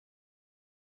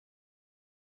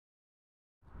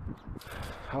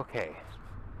Okay.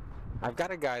 I've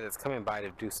got a guy that's coming by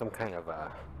to do some kind of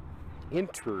a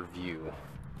interview.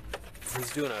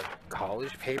 He's doing a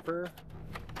college paper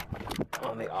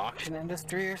on the auction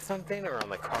industry or something, or on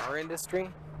the car industry.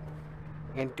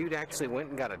 And dude actually went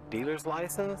and got a dealer's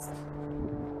license.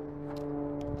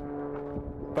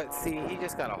 But see, he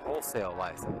just got a wholesale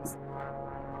license,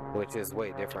 which is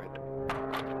way different.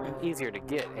 Easier to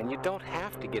get, and you don't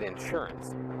have to get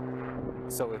insurance.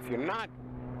 So if you're not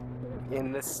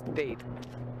in this state,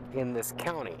 in this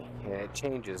county, and it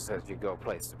changes as you go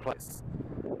place to place.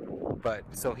 But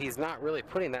so he's not really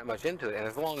putting that much into it, and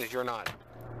as long as you're not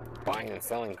buying and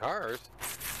selling cars,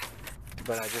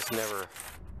 but I just never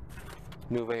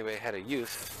knew if anybody had a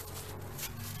use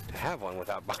to have one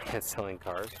without buying and selling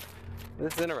cars.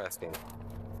 This is interesting.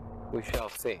 We shall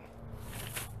see.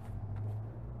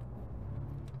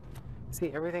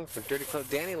 See, everything from dirty clothes.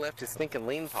 Danny left his stinking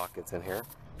lean pockets in here.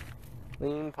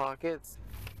 Lean pockets.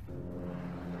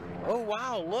 Oh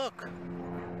wow, look!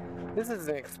 This is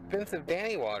an expensive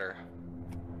Danny water.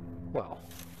 Well,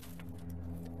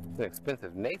 it's an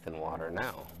expensive Nathan water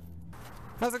now.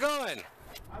 How's it going?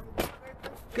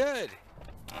 Good.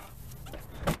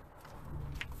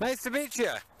 Nice to meet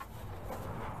you.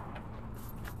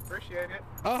 Appreciate it.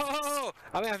 Oh,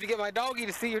 I'm gonna have to get my doggy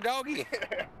to see your doggy.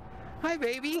 Hi,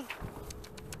 baby.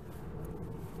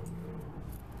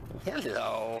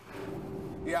 Hello.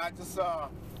 Yeah, I just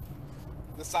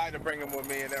decided to bring him with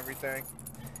me and everything.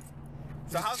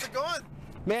 So how's it going?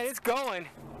 Man, it's going.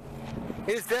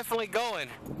 It's definitely going.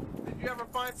 Did you ever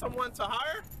find someone to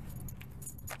hire?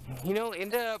 You know,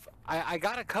 ended up, I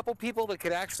got a couple people that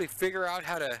could actually figure out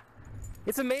how to,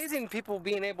 it's amazing people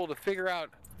being able to figure out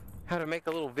how to make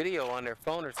a little video on their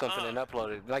phone or something and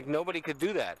upload it. Like nobody could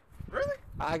do that. Really?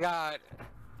 I got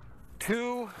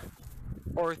 2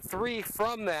 or 3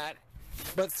 from that,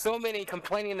 but so many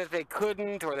complaining that they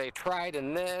couldn't, or they tried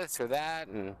in this or that,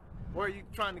 and... Where are you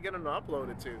trying to get them to upload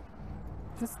it to?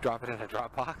 Just drop it in a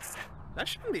Dropbox. That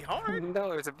shouldn't be hard. No,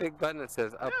 there's a big button that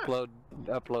says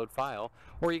upload file,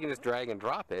 or you can just drag and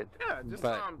drop it. Yeah, just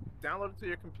download it to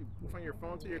your from your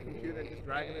phone to your computer and just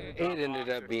drag it in. It ended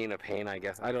up being a pain, I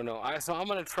guess. I don't know. So I'm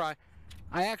gonna try.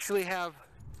 I actually have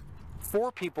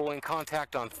 4 people in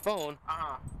contact on phone.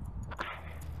 I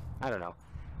don't know.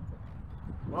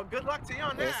 Well, good luck to you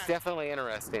on that. It's definitely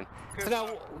interesting. So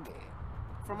now,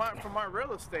 for my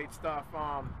real estate stuff,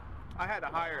 I had to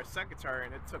hire a secretary,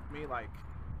 and it took me like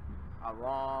a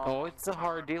long. Oh, it's a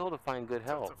hard deal to find good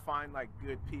help. To find like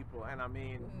good people, and I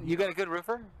mean. You got a good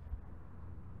roofer?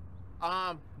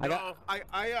 No, I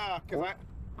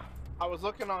was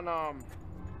looking on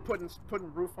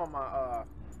putting roof on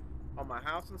my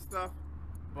house and stuff,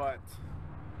 but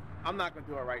I'm not gonna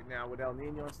do it right now with El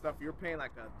Nino and stuff. You're paying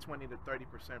like a 20 to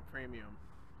 30% premium.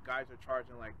 Guys are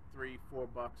charging like $3-4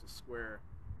 a square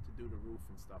to do the roof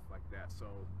and stuff like that. So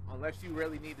unless you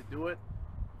really need to do it,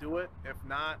 do it. If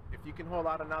not, if you can hold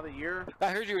out another year. I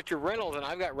heard you at your rentals, and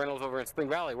I've got rentals over in Spring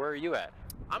Valley. Where are you at?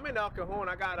 I'm in El Cajon.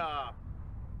 I got a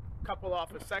couple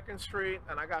off of 2nd Street,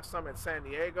 and I got some in San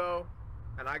Diego,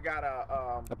 and I got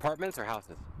apartments or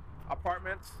houses?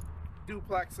 Apartments,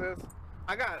 duplexes.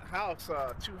 I got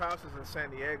 2 houses in San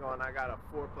Diego, and I got a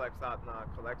 4-plex out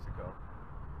in Calexico.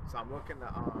 So I'm looking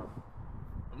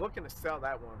to sell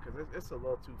that one because it's a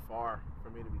little too far for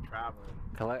me to be traveling.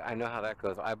 I know how that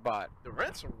goes. I bought. The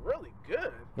rents are really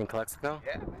good. In Calexico?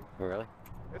 Yeah, man. Really?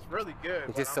 It's really good.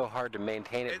 It's just so hard to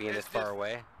maintain it being this far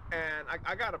away. And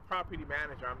I got a property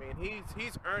manager. I mean,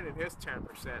 he's earning his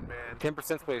 10%, man.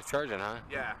 10%'s what he's charging, huh?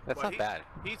 Yeah. That's not bad.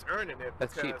 He's earning it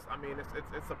That's because cheap. I mean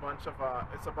it's a bunch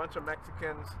of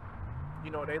Mexicans.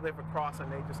 You know, they live across and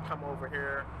they just come over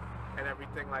here and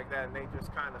everything like that, and they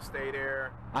just kind of stay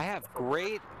there. I have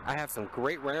some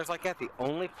great renters like that. The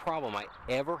only problem I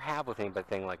ever have with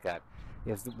anything like that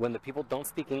is when the people don't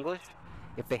speak English.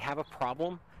 If they have a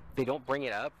problem, they don't bring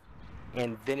it up.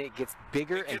 And then it gets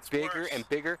bigger and bigger and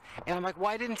bigger. And I'm like,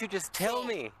 why didn't you just tell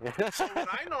me? So what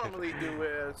I normally do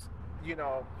is, you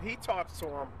know, he talks to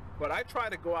him, but I try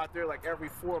to go out there like every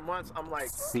 4 months. I'm like,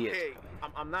 hey,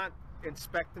 I'm not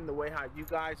inspecting the way how you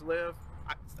guys live.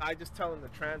 I just tell him to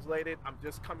translate it. I'm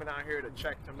just coming out here to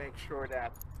check to make sure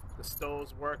that the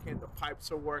stove's working, the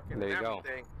pipes are working, and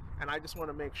everything. And I just want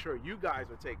to make sure you guys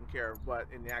are taken care of. But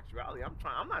in the actuality,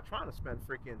 I'm not trying to spend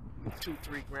freaking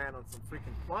 $2-3 grand on some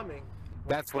freaking plumbing.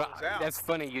 That's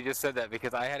funny you just said that,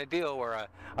 because I had a deal where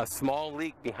a small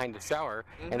leak behind the shower,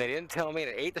 and they didn't tell me, and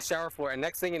it ate the shower floor, and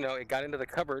next thing you know, it got into the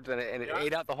cupboards, and it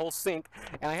ate out the whole sink,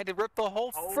 and I had to rip the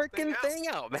whole freaking thing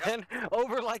out, man,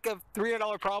 over like a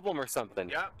 $300 problem or something.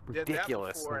 Yep.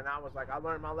 Ridiculous. Did that before, and I was like, I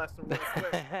learned my lesson real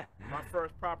quick. My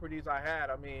first properties I had,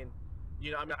 I mean,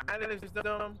 You know, I mean, I managed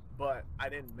them, but I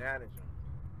didn't manage them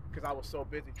because I was so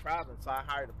busy traveling. So I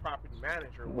hired a property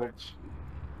manager, which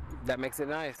that makes it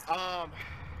nice.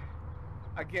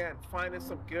 Again, finding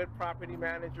some good property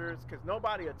managers, because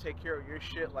nobody will take care of your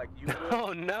shit like you will.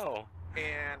 Oh no.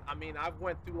 And I mean, I've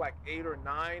went through like 8 or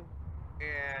 9,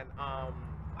 and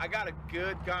I got a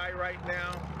good guy right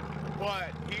now,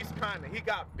 but he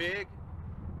got big.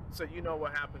 So you know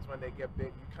what happens when they get big,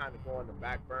 you kind of go on the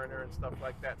back burner and stuff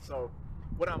like that. So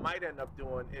what I might end up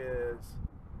doing is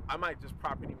I might just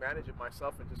property manage it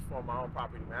myself and just form my own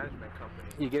property management company.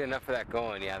 You get enough of that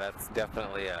going, yeah, that's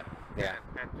definitely a, yeah.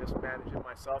 And just manage it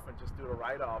myself and just do the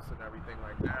write-offs and everything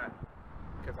like that.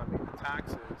 Because I mean, the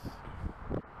taxes,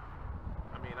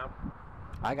 I mean,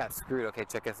 I got screwed. Okay,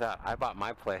 check this out. I bought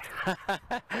my place.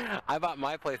 I bought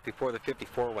my place before the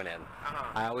 54 went in.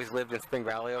 I always lived in Spring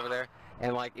Valley over there.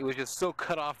 And like, it was just so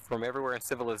cut off from everywhere in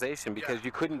civilization because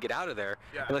you couldn't get out of there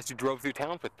unless you drove through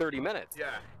town for 30 minutes.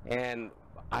 And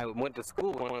I went to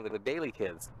school with one of the Daly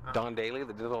kids, Don Daly,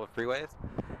 that did all the freeways.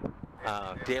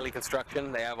 Daily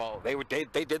Construction,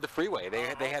 they did the freeway.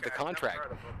 They had the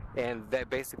contract, and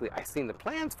that basically I seen the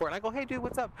plans for it. I go, hey dude,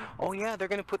 what's up? Oh yeah, they're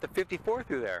gonna put the 54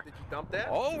 through there. Did you dump that?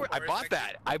 Oh, I bought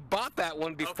that. I bought that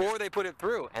one before they put it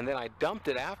through, and then I dumped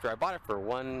it after. I bought it for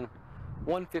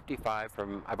 $155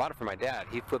 from. I bought it from my dad.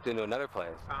 He flipped into another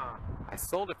place. I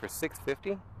sold it for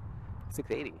 $650,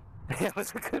 $680. It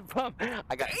was a good bump.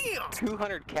 I got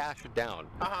 200 cash down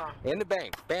in the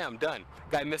bank. Bam, done.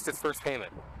 Guy missed his first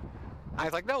payment. I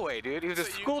was like, no way, dude. He was a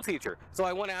school teacher. So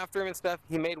I went after him and stuff.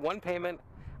 He made one payment.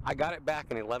 I got it back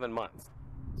in 11 months.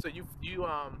 So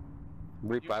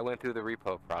I went through the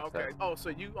repo process. Okay. Oh, so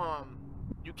you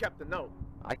kept the note.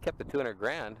 I kept the 200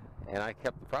 grand and I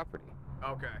kept the property.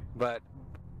 Okay. But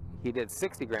he did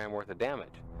 60 grand worth of damage.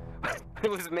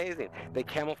 It was amazing. They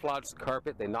camouflaged the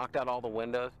carpet. They knocked out all the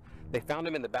windows. They found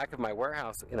him in the back of my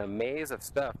warehouse in a maze of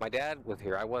stuff. My dad was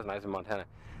here. I wasn't. I was in Montana.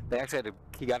 They actually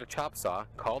he got a chop saw,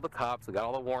 called the cops. We got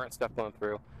all the warrant stuff going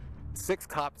through. 6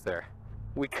 cops there.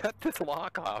 We cut this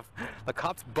lock off. The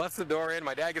cops bust the door in.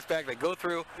 My dad gets back. They go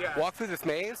through, walk through this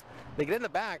maze. They get in the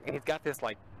back, and he's got this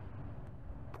like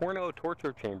porno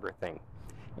torture chamber thing.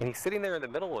 And he's sitting there in the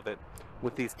middle of it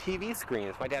with these TV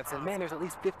screens. My dad said, man, there's at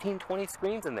least 15, 20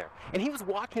 screens in there. And he was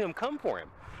watching them come for him.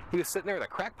 He was sitting there with a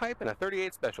crack pipe and a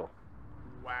 38 special.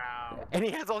 Wow. And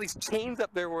he has all these chains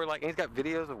up there where like, and he's got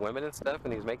videos of women and stuff,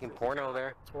 and he's making porno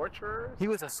there. Torturers? He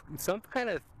was some kind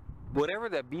of, whatever,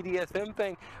 that BDSM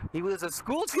thing. He was a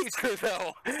school teacher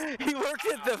though. He worked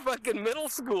at the fucking middle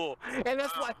school. And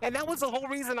that's why, and that was the whole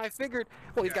reason I figured,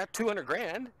 well, he's got 200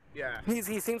 grand. Yeah. He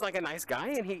seems like a nice guy,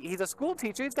 and he's a school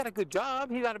teacher. He's got a good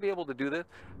job. He's got to be able to do this.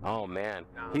 Oh man,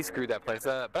 he screwed that place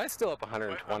up. But I still up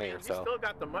 120 or so. You still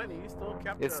got the money. You still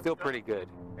kept. It's still pretty good.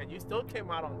 And you still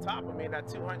came out on top. I mean, that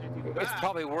 200 you got. It's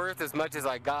probably worth as much as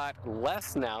I got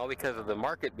less now because of the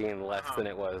market being less than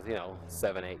it was,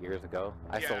 7, 8 years ago.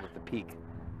 I sold at the peak.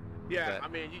 Yeah, but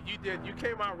I mean, you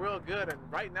came out real good, and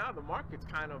right now the market's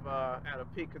kind of at a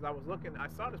peak because I was looking, I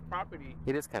saw this property.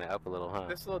 It is kind of up a little, huh?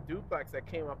 This little duplex that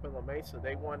came up in La Mesa,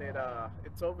 they wanted,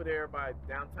 it's over there by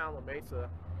downtown La Mesa.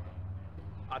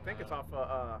 I think it's off,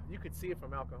 you could see it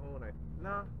from El Cajon.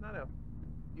 No, not a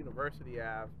University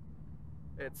Ave.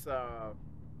 It's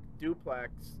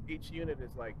duplex. Each unit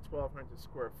is like 1,200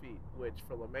 square feet, which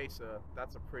for La Mesa,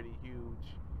 that's a pretty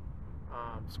huge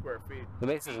square feet. La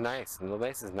Mesa's nice, and La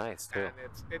Mesa's nice too. And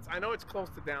it's I know it's close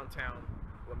to downtown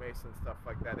La Mesa and stuff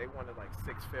like that. They wanted like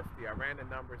 650. I ran the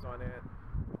numbers on it.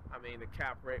 I mean, the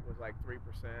cap rate was like 3%,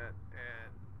 and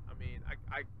I mean,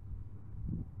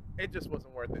 it just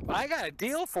wasn't worth it. I got a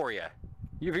deal for you.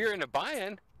 If you're into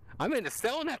buying, I'm into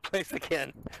selling that place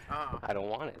again. I don't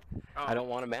want it. I don't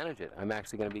want to manage it. I'm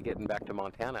actually going to be getting back to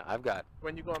Montana.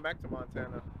 When you going back to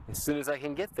Montana? As soon as I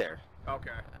can get there.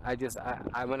 Okay.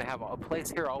 I'm going to have a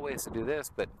place here always to do this,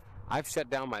 but I've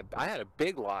shut down I had a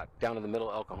big lot down in the middle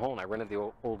of El Cajon. I rented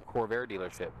the old Corvair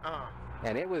dealership.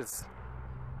 And it was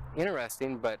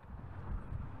interesting, but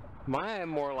I'm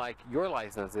more like your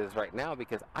license is right now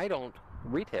because I don't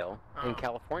retail in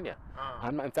California.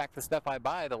 In fact, the stuff I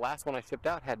buy, the last one I shipped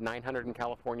out had 900 in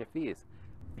California fees.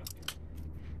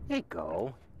 There you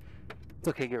go. It's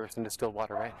okay, give her some distilled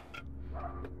water, right?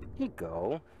 Here you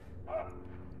go.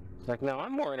 It's like, no,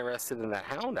 I'm more interested in that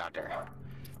hound out there.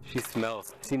 She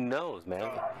smells. She knows, man.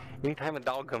 Anytime a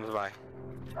dog comes by.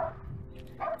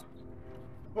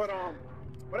 But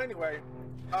anyway,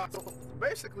 so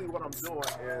basically what I'm doing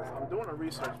is I'm doing a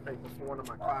research paper for one of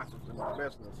my classes in my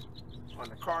business on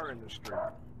the car industry.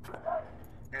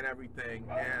 and everything.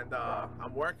 And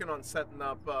I'm working on setting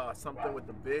up something with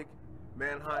the big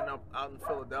Manheim out in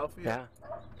Philadelphia.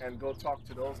 Yeah. And go talk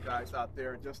to those guys out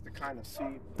there just to kind of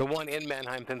see. The one in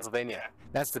Manheim, Pennsylvania.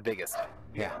 That's the biggest.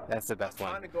 Yeah, that's the best I'm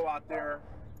one. trying to go out there.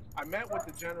 I met with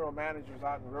the general managers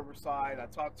out in Riverside. I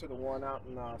talked to the one out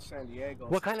in San Diego.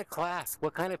 What kind of class?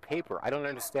 What kind of paper? I don't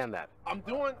understand that. I'm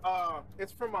doing,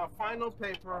 it's for my final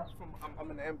paper. I'm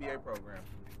in the MBA program.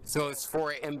 So it's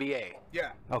for an MBA?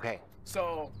 Yeah. Okay.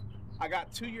 So I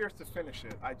got 2 years to finish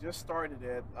it. I just started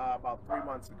it about 3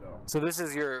 months ago. So this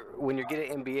is when you're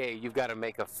getting an MBA, you've got to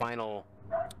make a final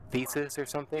thesis or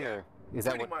something? Or is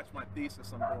that pretty much my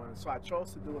thesis I'm doing? So I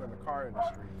chose to do it in the car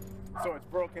industry. So it's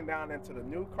broken down into the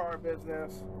new car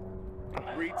business,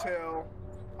 retail,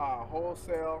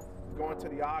 wholesale, going to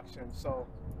the auction. So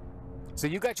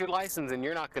you got your license and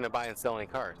you're not going to buy and sell any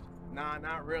cars? Nah,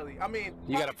 not really. I mean,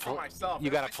 you got for myself. You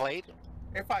got a plate?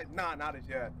 Not as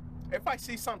yet. If I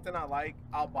see something I like,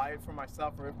 I'll buy it for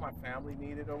myself, or if my family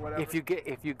need it or whatever.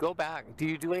 If you go back, do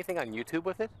you do anything on YouTube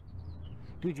with it?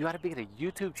 Dude, you got to get a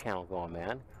YouTube channel going,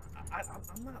 man.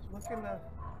 I'm not looking to.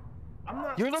 I'm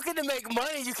not. You're looking to make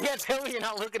money. You can't tell me you're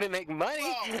not looking to make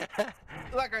money. Well,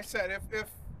 like I said,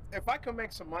 if I can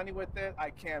make some money with it, I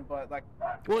can. But like.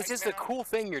 Well, it's just a cool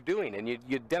thing you're doing, and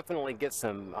you definitely get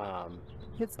some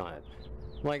hits on it.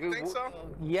 Like, you think so?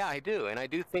 Yeah, I do. And I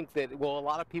do think that, well, a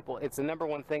lot of people, it's the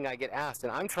 #1 thing I get asked,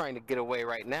 and I'm trying to get away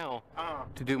right now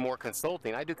to do more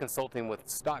consulting. I do consulting with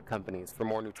stock companies for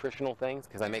more nutritional things,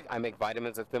 because I make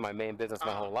vitamins. That's been my main business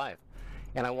my whole life.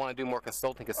 And I want to do more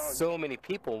consulting because so many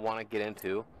people want to get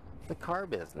into the car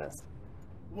business.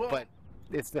 Well, but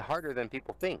it's harder than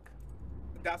people think.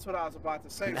 That's what I was about to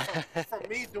say. For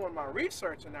me doing my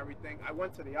research and everything, I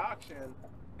went to the auction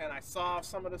and I saw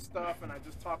some of the stuff, and I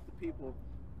just talked to people.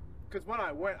 Because when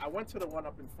I went to the one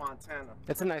up in Fontana.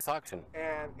 It's a nice auction.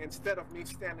 And instead of me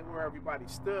standing where everybody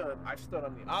stood, I stood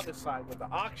on the other side with the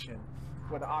auction,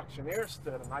 where the auctioneer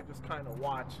stood, and I just kind of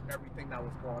watched everything that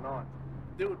was going on.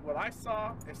 Dude, what I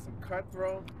saw is some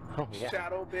cutthroat,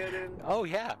 shadow bidding. Oh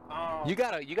yeah. You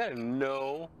gotta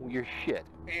know your shit.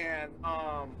 And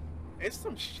it's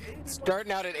some shady.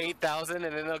 Starting out at 8,000,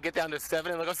 and then they'll get down to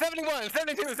 7, and they'll go 71,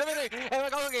 72, 73, and they'll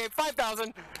go, okay,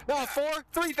 5,000. No, 4,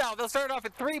 3,000. They'll start off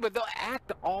at 3, but they'll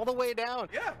act all the way down.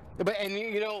 Yeah. But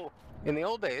you know, in the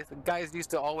old days, guys used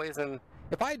to always, and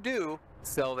if I do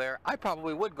sell there, I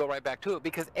probably would go right back to it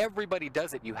because everybody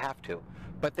does it. You have to,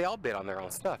 but they all bid on their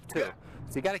own stuff too. Yeah.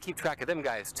 So you got to keep track of them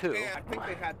guys too. And I think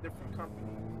they had different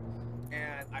companies,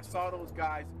 and I saw those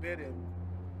guys bidding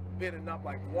up.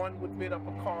 Like one would bid up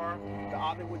a car, the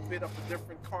other would bid up a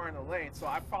different car in a lane. So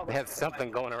I followed. They have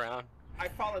something going around. I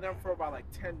followed them for about like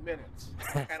 10 minutes,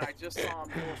 and I just saw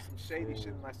them doing some shady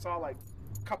shit. And I saw like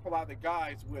a couple other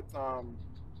guys with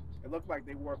it looked like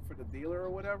they worked for the dealer or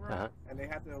whatever, and they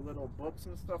had their little books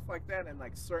and stuff like that. And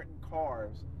like certain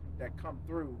cars that come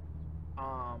through,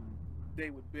 they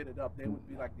would bid it up. They would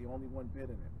be like the only one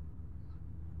bidding it.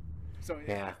 So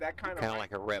yeah, that kind of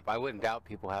like a rep. I wouldn't doubt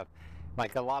people have.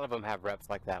 Like, a lot of them have reps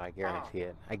like that, I guarantee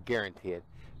it. I guarantee it.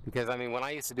 Because, I mean, when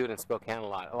I used to do it in Spokane a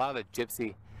lot of the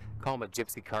gypsy, call them a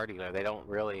gypsy car dealer, they don't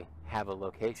really have a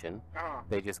location.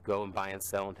 They just go and buy and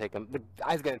sell and take them.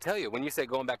 I was going to tell you, when you say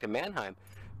going back to Manheim,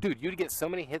 dude, you'd get so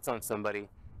many hits on somebody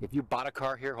if you bought a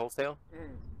car here wholesale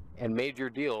and made your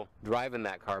deal driving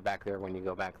that car back there when you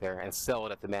go back there and sell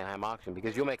it at the Manheim auction,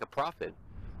 because you'll make a profit.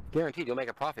 Guaranteed, you'll make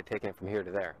a profit taking it from here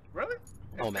to there. Really?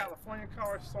 Oh man, California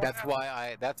cars sold that's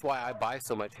why I buy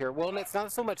so much here. Well, and it's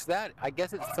not so much that. I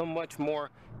guess it's so much more.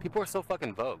 People are so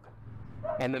fucking vogue,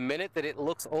 and the minute that it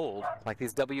looks old, like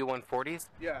these W140s,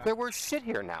 they're worth shit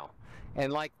here now,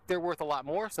 and like they're worth a lot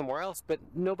more somewhere else. But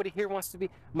nobody here wants to be.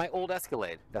 My old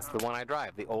Escalade, that's the one I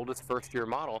drive, the oldest first-year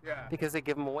model, because they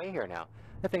give them away here now.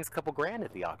 That thing's a couple grand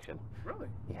at the auction. Really?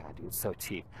 Yeah, dude, it's so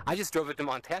cheap. I just drove it to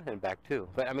Montana and back too.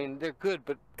 But I mean, they're good,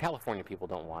 but California people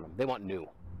don't want them. They want new.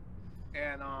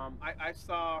 And I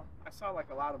saw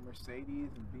like a lot of Mercedes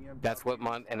and BMW. That's what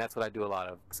that's what I do a lot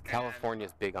of.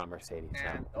 California's big on Mercedes.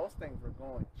 And those things were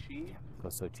going cheap.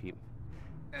 Goes so cheap.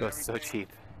 Goes so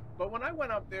cheap. But when I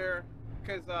went up there,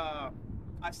 because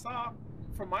I saw,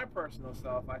 for my personal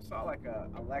self, I saw like a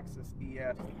Lexus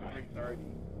ES 330.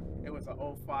 It was a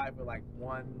 05 with like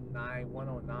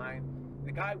 109.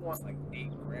 The guy wants like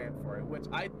 $8 grand for it, which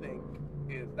I think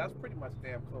that's pretty much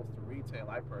damn close to retail.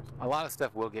 I personally. A lot of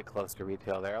stuff will get close to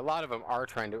retail there. A lot of them are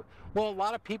trying to. Well, a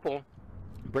lot of people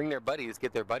bring their buddies,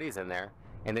 get their buddies in there,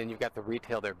 and then you've got the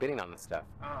retail they're bidding on the stuff.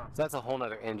 So that's a whole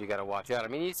nother end you got to watch out. I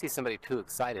mean, you see somebody too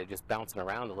excited, just bouncing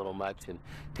around a little much and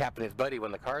tapping his buddy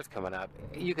when the car's coming up.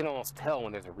 You can almost tell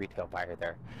when there's a retail buyer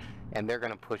there, and they're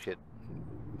going to push it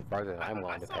farther than I'm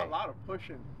willing to pay. I saw a lot of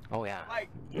pushing. Oh yeah. Like,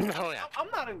 oh yeah. I'm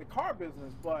not in the car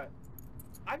business, but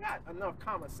I got enough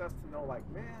common sense to know, like,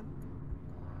 man,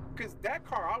 because that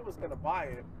car, I was gonna buy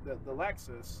it, the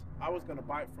Lexus, I was gonna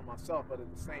buy it for myself, but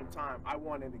at the same time, I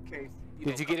wanted in case.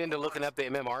 Did you get into looking up the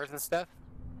MMRs and stuff?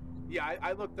 Yeah,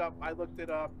 I looked it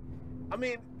up. I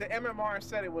mean, the MMR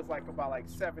said it was like about like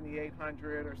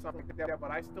 7,800 or something like that, but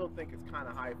I still think it's kind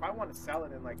of high. If I want to sell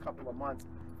it in like a couple of months,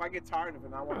 if I get tired of it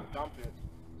and I want to dump it,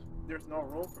 there's no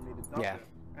room for me to dump it.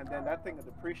 And then that thing will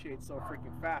depreciate so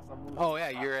freaking fast. I'm losing. Oh yeah,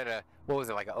 you're at a, what was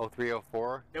it, like a 03,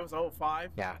 04? It was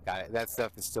 05. Yeah, got it. That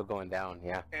stuff is still going down,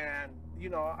 yeah. And, you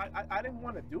know, I didn't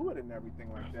want to do it and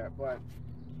everything like that, but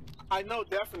I know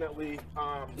definitely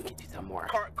some more.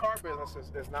 Car business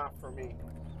is not for me.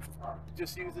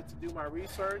 Just use it to do my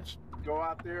research, go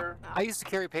out there. I used to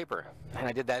carry paper, and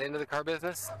I did that into the car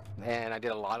business, and I did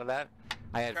a lot of that.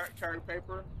 I had carry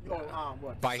paper. Oh,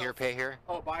 what? Buy here, pay here.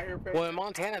 Oh, buy here, pay. Well, in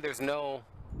Montana, there's no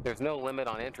limit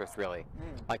on interest really.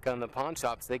 Like on the pawn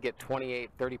shops, they get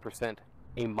 28-30%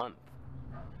 a month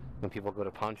when people go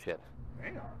to pawn shit.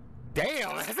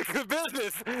 Damn, that's a good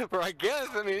business. For I guess,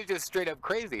 I mean, it's just straight up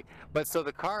crazy. But so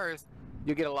the cars,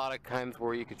 you get a lot of times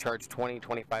where you could charge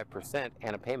 20-25%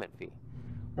 and a payment fee.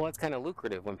 Well, it's kind of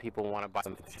lucrative when people want to buy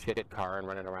some shit car and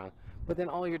run it around. But then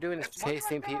all you're doing is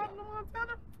chasing people.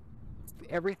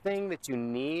 Everything that you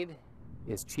need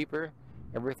is cheaper.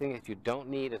 Everything that you don't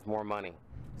need is more money.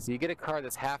 So you get a car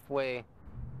that's halfway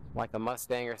like a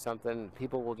Mustang or something,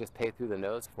 people will just pay through the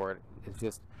nose for it. It's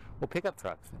just, well, pickup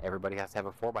trucks. Everybody has to have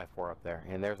a 4x4 up there,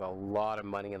 and there's a lot of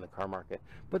money in the car market.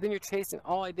 But then you're chasing,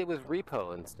 all I did was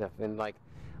repo and stuff, and like,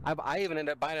 I even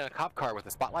ended up buying a cop car with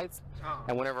the spotlights,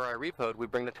 and whenever I repoed, we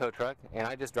bring the tow truck, and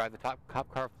I just drive the cop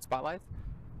car with the spotlights,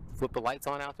 flip the lights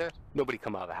on out there, nobody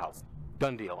come out of the house.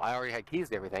 Done deal. I already had keys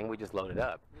to everything, we just loaded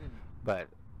up. But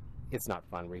it's not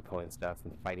fun repoing stuff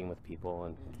and fighting with people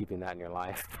and keeping that in your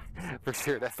life. For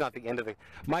sure, that's not the end of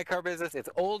my car business. It's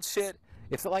old shit.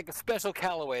 It's like a special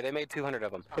Callaway. They made 200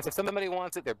 of them. If somebody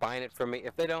wants it, they're buying it from me.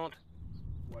 If they don't,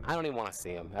 I don't even want to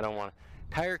see them. I don't want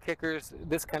tire kickers,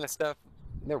 this kind of stuff.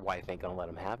 Their wife ain't gonna let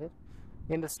them have it.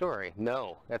 End of story.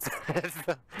 No, that's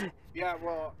yeah.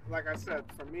 Well, like I said,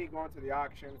 for me going to the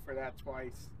auction for that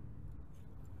twice,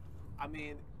 I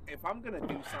mean, if I'm gonna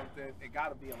do something, it got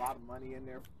to be a lot of money in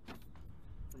there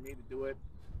for me to do it.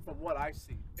 From what I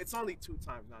see, it's only 2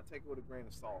 times now. Take it with a grain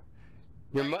of salt.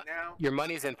 Your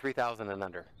money's in 3,000 and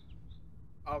under.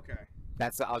 Okay.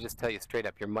 I'll just tell you straight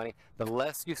up. Your money, the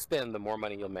less you spend, the more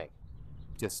money you'll make.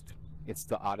 It's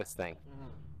the oddest thing.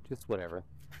 Just whatever.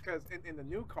 Because in the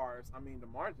new cars, I mean, the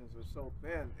margins are so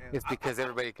thin. And it's because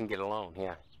everybody can get a loan.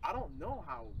 Yeah. I don't know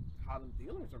how the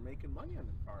dealers are making money on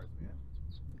the cars, man.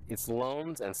 It's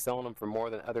loans and selling them for more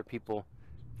than other people.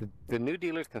 The new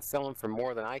dealers can sell them for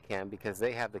more than I can because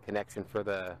they have the connection for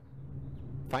the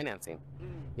financing.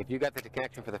 If you got the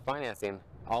connection for the financing,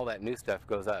 all that new stuff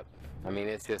goes up. I mean,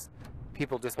 it's just,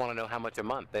 people just want to know how much a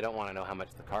month. They don't want to know how much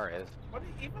the car is. But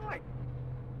even like,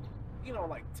 you know,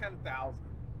 like 10,000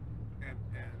 and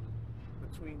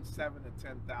between 7 to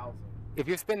 10,000. If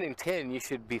you're spending 10, you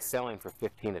should be selling for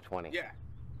 15 to 20. Yeah.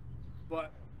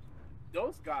 But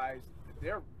those guys,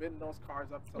 they're bidding those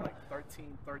cars up to like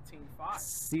 13.5.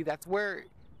 See, that's where,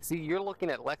 you're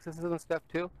looking at Lexuses and stuff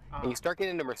too, and you start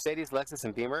getting into Mercedes, Lexus,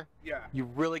 and Beamer. Yeah. You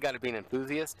really got to be an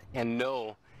enthusiast and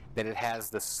know that it has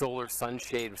the solar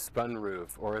sunshade sunroof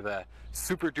or the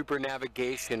super duper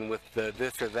navigation with the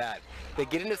this or that. They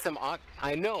get into some,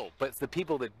 I know, but it's the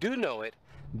people that do know it,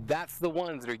 that's the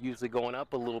ones that are usually going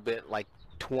up a little bit, like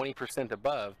 20%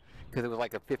 above, because it was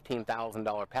like a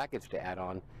 $15,000 package to add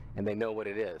on, and they know what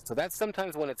it is. So that's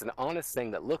sometimes when it's an honest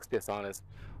thing that looks dishonest,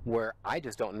 where I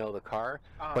just don't know the car.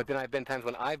 But then I've been times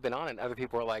when I've been on it, and other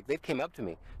people are like, they came up to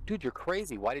me, dude, you're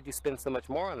crazy. Why did you spend so much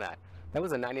more on that? That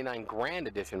was a 99 grand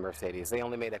edition Mercedes. They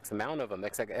only made X amount of them.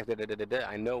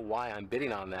 I know why I'm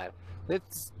bidding on that.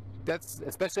 That's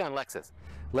especially on Lexus.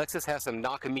 Lexus has some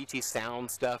Nakamichi sound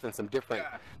stuff and some different.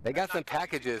 Yeah, they got some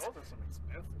packages.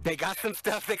 They got some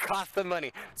stuff that costs some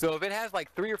money. So if it has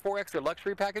like 3 or 4 extra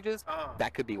luxury packages,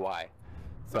 that could be why.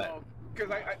 So, because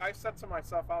I said to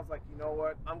myself, I was like, you know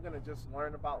what? I'm gonna just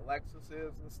learn about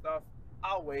Lexuses and stuff.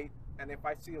 I'll wait, and if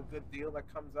I see a good deal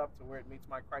that comes up to where it meets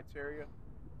my criteria,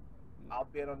 I'll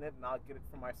bid on it and I'll get it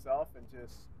for myself and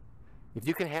just. If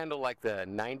you can handle like the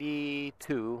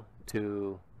 92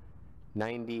 to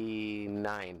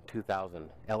 99 2000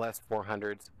 LS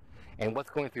 400s, and what's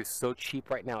going through so cheap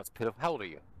right now, it's pitiful. How old are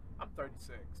you? I'm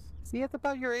 36. See, it's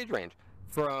about your age range.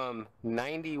 From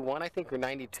 91, I think, or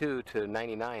 92 to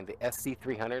 99, the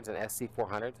SC300s and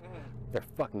SC400s, they're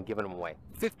fucking giving them away.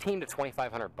 15 to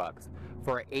 2,500 bucks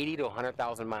for an 80 to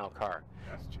 100,000 mile car.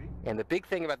 That's cheap. And the big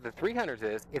thing about the 300s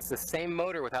is it's the same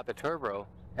motor without the turbo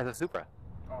as a Supra.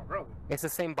 Oh, really? It's the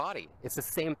same body. It's the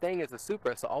same thing as a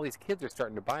Supra, so all these kids are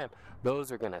starting to buy them. Those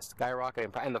are going to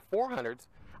skyrocket. And the 400s,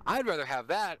 I'd rather have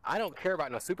that. I don't care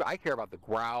about no Supra. I care about the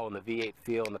growl and the V8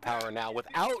 feel and the power now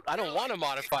without, I don't want to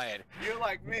modify it. You're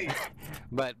like me.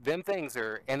 But them things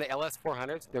are, and the LS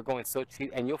 400s, they're going so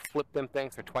cheap, and you'll flip them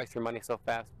things for twice your money so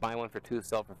fast. Buy one for 2,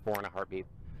 sell for 4 in a heartbeat.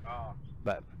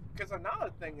 But because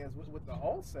another thing is with the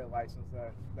wholesale license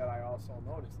that I also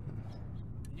noticed,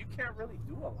 you can't really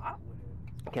do a lot with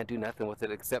it. Can't do nothing with it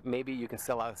except maybe you can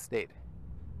sell out of state.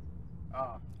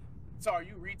 So are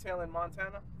you retail in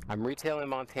Montana? I'm retail in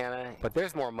Montana, but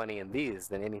there's more money in these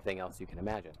than anything else you can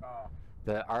imagine.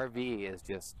 The RV is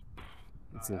just,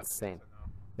 it's insane.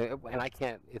 And I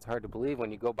can't, it's hard to believe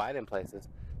when you go buy them places,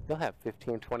 they'll have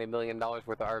 $15-20 million worth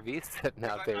of RVs sitting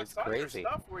out there. It's crazy.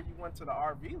 Your stuff where you went to the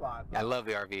RV lot. I love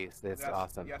the RVs. It's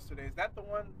awesome. Yesterday, is that the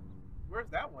one? Where's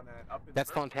that one at? Up in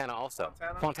That's Fontana also.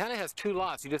 Fontana has 2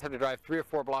 lots. You just have to drive 3 or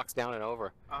 4 blocks down and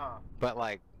over. But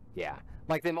like, yeah.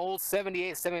 Like them old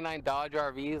 78, 79 Dodge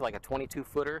RVs, like a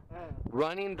 22-footer,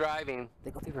 running, driving,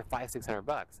 they go through for $500-600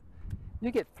 bucks.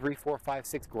 You get 3, 4, 5,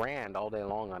 6 grand all day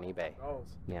long on eBay.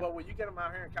 Yeah. Well, when you get them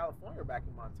out here in California or back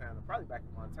in Montana? Probably back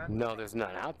in Montana. No, there's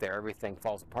none out there. Everything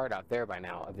falls apart out there by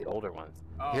now, of the older ones.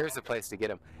 Here's the place to get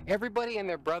them. Everybody and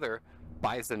their brother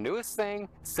buys the newest thing,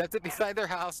 sets it beside their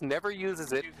house, never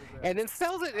uses it, and then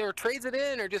sells it or trades it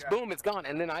in or just boom, it's gone.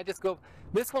 And then I just go,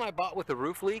 this one I bought with the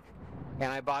roof leak,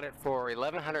 and I bought it for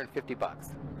 $1,150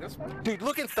 bucks. This one? Dude,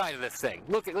 look inside of this thing.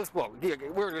 Look at this. Well,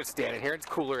 we're just standing here. It's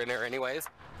cooler in there anyways.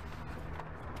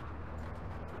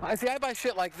 I see, I buy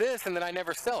shit like this and then I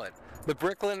never sell it. The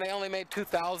Bricklin, they only made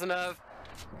 2,000 of.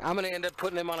 I'm going to end up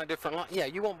putting them on a different lot. Yeah,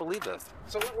 you won't believe this.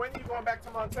 So when are you going back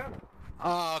to Montana?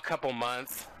 Oh, a couple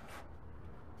months.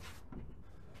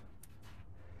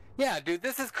 Yeah, dude,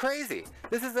 this is crazy.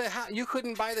 This is you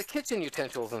couldn't buy the kitchen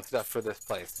utensils and stuff for this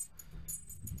place.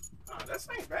 This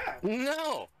ain't bad.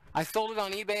 No, I sold it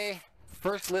on eBay,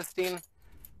 first listing,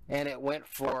 and it went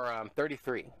for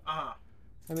 33. I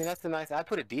mean, that's a nice. I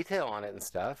put a detail on it and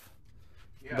stuff.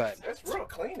 Yeah, but it's real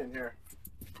clean in here.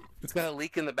 It's got a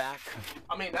leak in the back.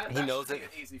 I mean, that knows should be an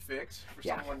easy fix for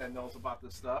someone that knows about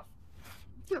this stuff.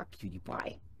 You're a cutie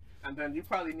pie. And then you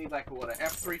probably need like what, a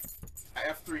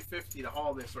F350 to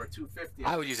haul this, or a 250.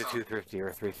 I would use a 250 or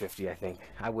a 350. I think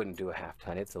I wouldn't do a half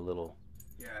ton. It's a little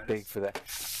big for that.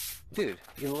 Dude,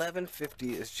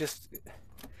 $1,150 is just.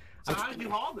 So how did you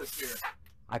haul this here?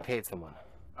 I paid someone.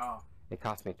 It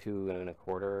cost me $2.25,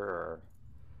 or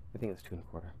I think it's $2.25.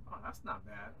 Oh, that's not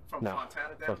bad. From Fontana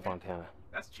down from here? Fontana.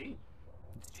 That's cheap.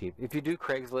 It's cheap. If you do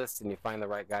Craigslist and you find the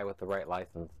right guy with the right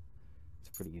license, it's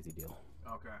a pretty easy deal.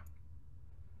 Okay.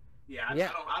 Yeah, I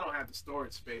don't have the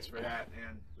storage space for that,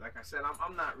 and like I said,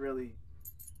 I'm not really.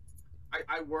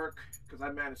 I work because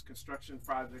I manage construction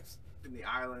projects in the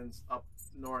islands up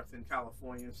north in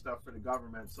California and stuff for the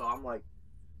government, so I'm like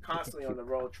constantly on the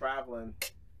road traveling.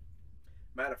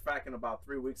 Matter of fact, in about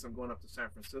 3 weeks, I'm going up to San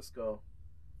Francisco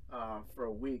for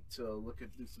a week to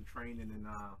do some training and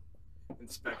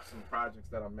inspect some projects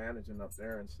that I'm managing up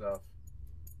there and stuff.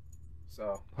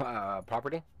 So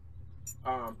property?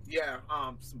 Some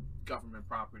government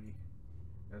property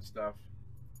and stuff.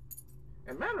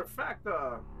 And matter of fact,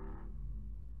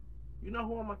 you know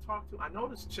who I'm gonna talk to? I know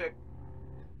this chick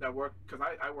that because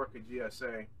I work at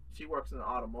GSA. She works in the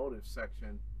automotive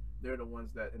section. They're the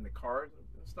ones that in the cars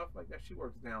and stuff like that. She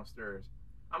works downstairs.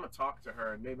 I'm gonna talk to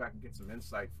her and maybe I can get some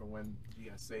insight for when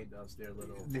GSA does their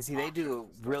little. See, they do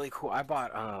really cool. I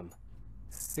bought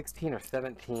 16 or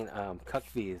 17 Cuck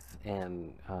V's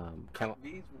and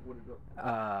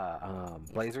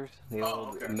Blazers, the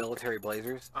old military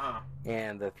Blazers,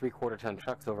 and the 3/4 ton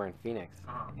trucks over in Phoenix.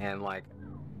 And like,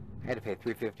 I had to pay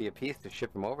 $350 a piece to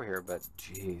ship them over here, but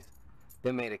jeez,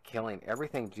 they made a killing.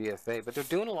 Everything GSA, but they're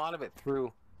doing a lot of it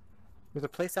through. There's a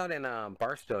place out in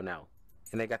Barstow now,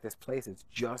 and they got this place. It's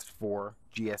just for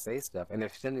GSA stuff, and they're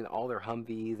sending all their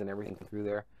Humvees and everything through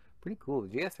there. Pretty cool. The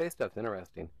GSA stuff's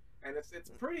interesting. And it's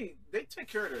pretty. They take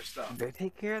care of their stuff. They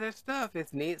take care of their stuff.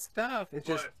 It's neat stuff. It's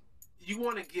just you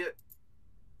want to get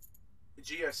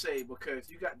GSA because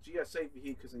you got GSA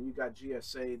vehicles and you got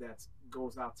GSA that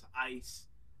goes out to ICE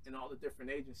and all the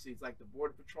different agencies like the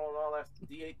Border Patrol and all that.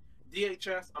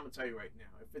 DHS. I'm gonna tell you right now,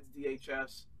 if it's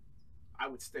DHS, I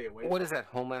would stay away. What is that?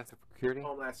 Homeland Security.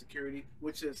 Homeland Security,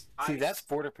 which is see, ICE. That's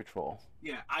Border Patrol.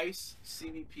 Yeah, ICE,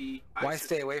 CBP. Why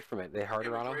stay away from it? They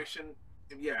harder on them.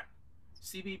 Yeah.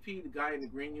 CBP, the guy in the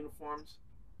green uniforms,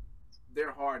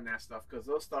 they're hard in that stuff because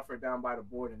those stuff are down by the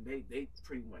border and they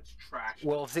pretty much trash.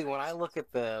 Well, see, when I look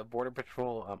at the Border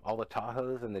Patrol, all the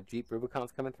Tahoes and the Jeep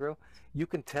Rubicons coming through, you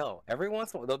can tell. Every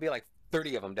once in a while, there'll be like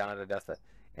 30 of them down at Odessa.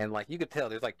 And like you could tell,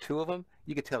 there's like 2 of them.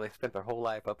 You could tell they spent their whole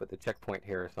life up at the checkpoint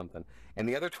here or something. And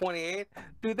the other 28,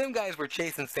 dude, them guys were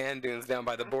chasing sand dunes down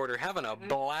by the border, having a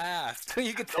blast.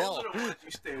 You could tell. Those are the ones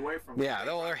you stay away from. Yeah,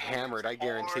 they're hammered. I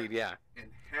guaranteed. Yeah. And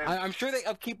hammered. I'm sure they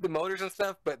upkeep the motors and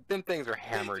stuff, but them things are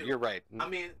hammered. You're right. I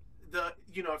mean,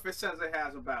 if it says it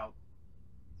has about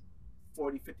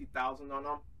 50,000 on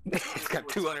them, it's got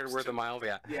 200 worth of miles.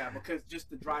 Yeah. Yeah, because just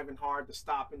the driving hard, the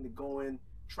stopping, the going,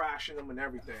 trashing them and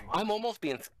everything. I'm almost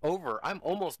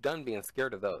done being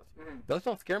scared of those. Those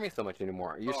don't scare me so much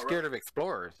anymore. You're scared of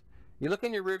Explorers. You look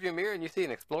in your rearview mirror and you see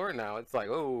an Explorer now. It's like,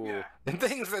 oh, yeah. And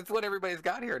things. That's what everybody's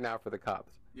got here now for the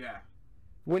cops. Yeah.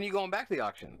 When are you going back to the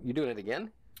auction? You doing it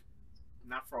again?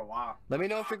 Not for a while. Let me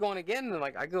know if you're going again.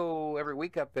 Like I go every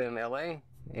week up in LA,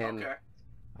 and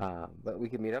but we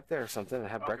could meet up there or something and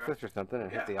have breakfast or something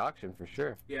and hit the auction for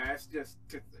sure. Yeah, it's just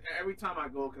every time I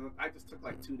go, because I just took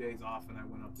like 2 days off and I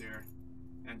went up there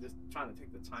and just trying to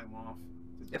take the time off.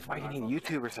 That's why you need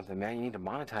YouTube or something, man. You need to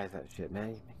monetize that shit,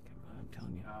 man. I'm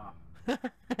telling you.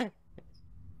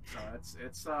 So it's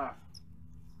I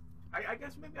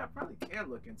guess maybe I probably can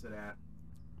look into that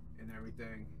and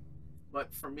everything,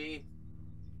 but for me,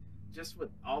 just with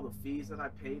all the fees that I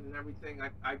paid and everything,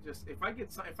 I just if I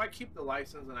keep the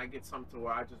license and I get something to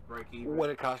where I just break even. What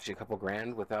it cost you, a couple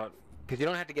grand without, because you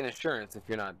don't have to get insurance if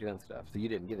you're not doing stuff. So you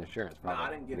didn't get insurance, probably. No,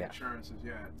 I didn't get insurances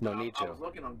yet. No need to. I was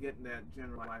looking on getting that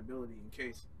general liability in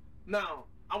case. Now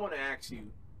I want to ask you,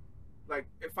 like,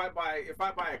 if I buy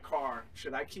a car,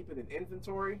 should I keep it in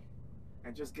inventory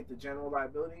and just get the general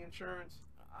liability insurance,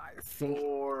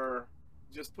 or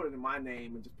just put it in my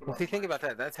name and just put it. Well, see, think about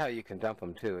that. That's how you can dump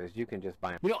them too. Is you can just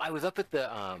buy them. You know, I was up at the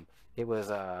it was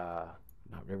not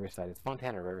Riverside. It's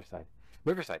Fontana Riverside,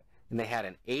 and they had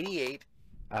an '88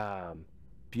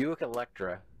 Buick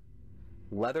Electra,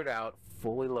 leathered out,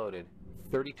 fully loaded,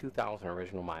 32,000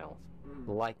 original miles,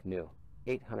 like new,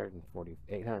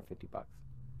 850 bucks.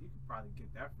 You could probably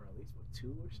get that for at least 2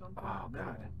 or something. Oh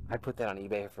God, I'd put that on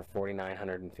eBay for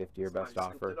 4,950 or best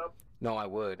offer. No, I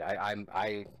would.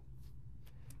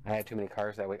 I had too many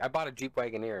cars that week. I bought a Jeep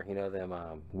Wagoneer, you know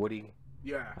them Woody.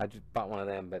 Yeah. I just bought one of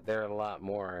them, but they're a lot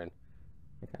more, and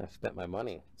I kind of spent my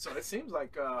money. So it seems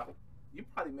like you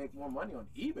probably make more money on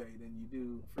eBay than you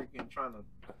do freaking trying to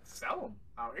sell them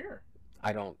out here.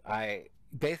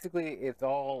 Basically, it's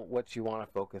all what you want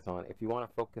to focus on. If you want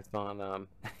to focus on,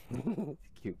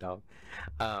 cute dog.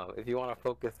 If you want to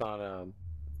focus on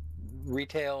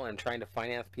retail and trying to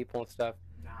finance people and stuff,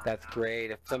 that's great.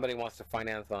 If somebody wants to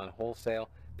finance on wholesale,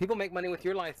 people make money with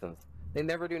your license. They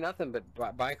never do nothing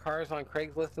but buy cars on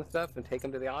Craigslist and stuff and take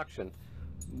them to the auction.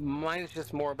 Mine's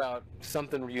just more about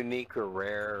something unique or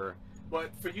rare.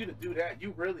 But for you to do that,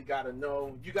 you really got to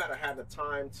know. You got to have the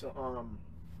time to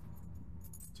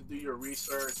do your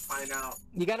research, find out.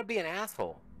 You got to be an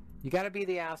asshole. You got to be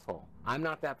the asshole. I'm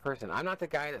not that person. I'm not the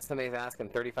guy that somebody's asking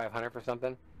 $3,500 for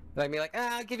something. That I'd be like,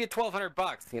 I'll give you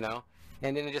 $1,200, you know,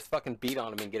 and then just fucking beat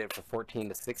on him and get it for 14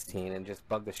 to 16 and just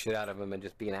bug the shit out of him and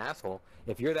just be an asshole.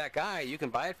 If you're that guy, you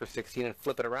can buy it for 16 and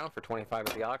flip it around for 25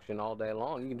 at the auction all day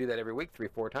long. You can do that every week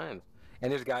 3-4 times.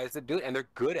 And there's guys that do it, and they're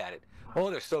good at it. Oh,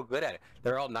 they're so good at it.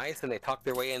 They're all nice, and they talk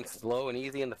their way in slow and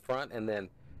easy in the front, and then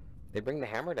they bring the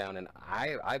hammer down. And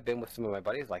I've been with some of my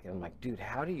buddies like, I'm like, dude,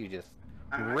 how do you just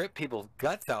rip people's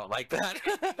guts out like that?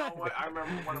 You know what? I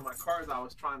remember one of my cars I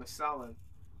was trying to sell, and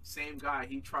same guy,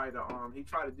 he tried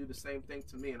to do the same thing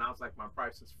to me, and I was like, my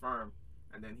price is firm.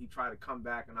 And then he tried to come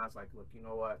back, and I was like, look, you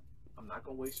know what? I'm not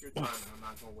gonna waste your time, and I'm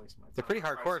not gonna waste my time. They're pretty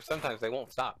hardcore. Sometimes they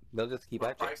won't stop. They'll just keep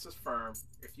at you. My price is firm.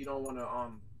 If you don't want to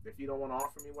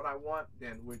offer me what I want,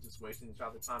 then we're just wasting each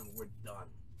other's time, and we're done.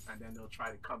 And then they'll try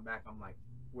to come back. I'm like,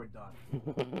 we're done.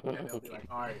 And they'll be like,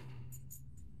 all right.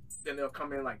 Then they'll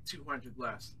come in like 200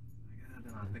 less.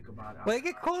 Then I'll think about it. Well, they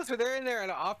get closer. They're in there at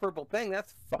an offerable thing.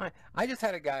 That's fine. I just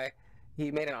had a guy. He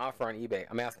made an offer on eBay.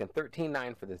 I'm asking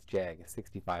 $13,900 for this Jag, a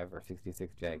 65 or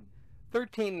 66 Jag.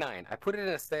 $13,900. I put it in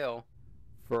a sale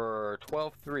for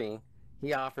 $12,300.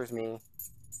 He offers me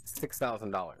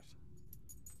 $6,000.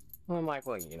 Well, I'm like,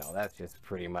 well, you know, that's just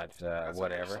pretty much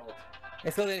whatever.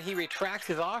 And so then he retracts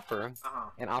his offer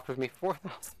and offers me $4,000.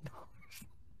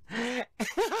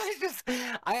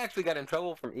 I actually got in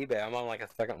trouble from eBay. I'm on like a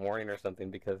second warning or something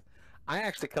because I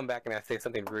actually come back and I say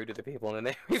something rude to the people and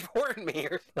then they report me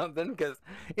or something because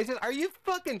it's just, are you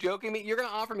fucking joking me? You're going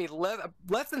to offer me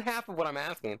less than half of what I'm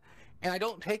asking and I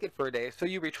don't take it for a day, so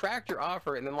you retract your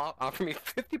offer and then offer me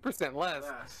 50% less.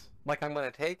 Yes. Like I'm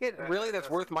going to take it? Really? That's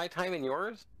worth my time and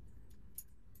yours?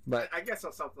 But I guess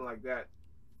on something like that,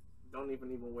 don't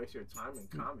even waste your time and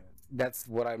comment. That's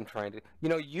what I'm trying to... You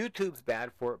know, YouTube's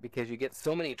bad for it because you get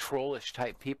so many trollish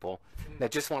type people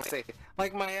that just want to say...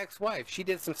 Like my ex-wife, she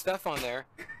did some stuff on there,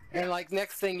 and like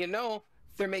next thing you know,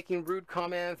 they're making rude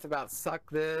comments about suck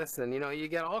this, and you know, you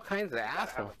get all kinds of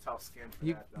assholes. Have a tough skin for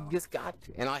you that, though. just got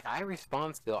to. And like, I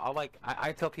respond still.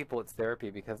 I tell people it's therapy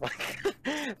because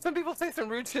like, some people say some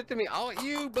rude shit to me.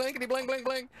 You blankety blank blank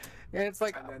blank. And it's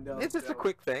like, it's just a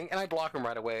quick thing, and I block them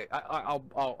right away.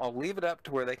 I'll leave it up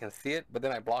to where they can see it, but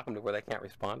then I block them to where they can't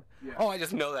respond. Yeah. Oh, I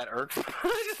just know that irks them.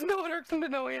 I just know it irks them to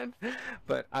no end.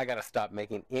 But I gotta stop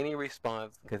making any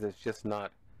response because it's just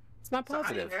not... It's not positive.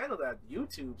 So how do you handle that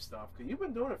YouTube stuff? Because you've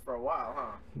been doing it for a while,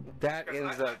 huh? That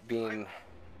ends up being...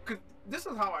 Cause this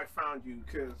is how I found you,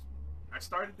 because I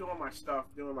started doing my stuff,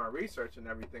 doing my research and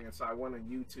everything, and so I went on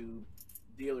YouTube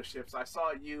dealerships. I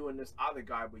saw you and this other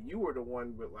guy, but you were the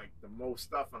one with like the most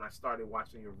stuff, and I started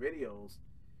watching your videos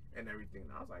and everything.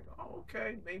 And I was like, oh,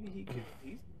 okay, maybe he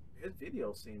could... His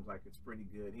video seems like it's pretty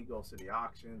good. He goes to the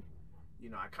auction.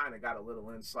 You know, I kind of got a little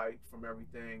insight from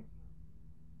everything.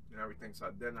 So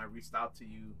then I reached out to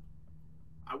you.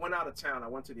 I went out of town. I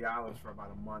went to the islands for about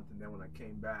a month, and then when I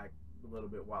came back a little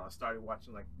bit, while I started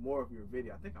watching like more of your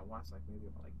video, I think I watched like maybe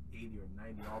about like 80 or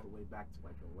 90 all the way back to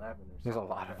like 11 or something. There's a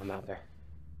lot of them out there.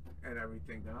 And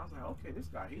everything. Then I was like, okay, this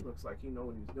guy, he looks like he knows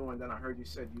what he's doing. Then I heard you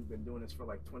said you've been doing this for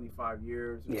like 25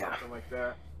 years or something like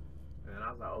that. And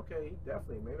I was like, okay,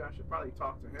 definitely. Maybe I should probably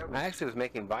talk to him. I actually was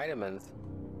making vitamins,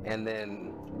 and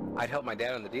then I'd help my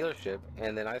dad on the dealership,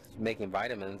 and then I was making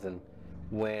vitamins. And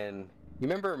when you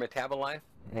remember Metabolife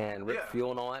and Rip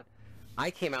Fuel and all that, I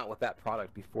came out with that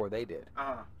product before they did.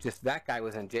 Just that guy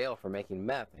was in jail for making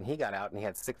meth, and he got out and he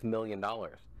had $6 million.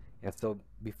 And so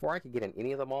before I could get in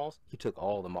any of the malls, he took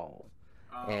all the malls.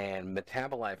 And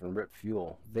Metabolife and Rip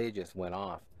Fuel, they just went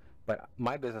off. But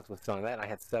my business was selling that, and I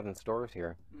had 7 stores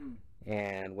here.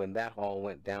 And when that all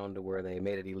went down to where they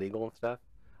made it illegal and stuff,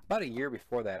 about a year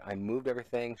before that, I moved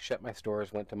everything, shut my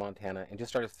stores, went to Montana, and just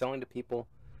started selling to people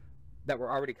that were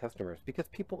already customers, because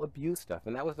people abuse stuff,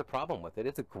 and that was the problem with it.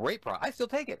 It's a great product. I still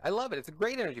take it. I love it. It's a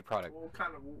great energy product. Well,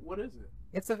 what is it?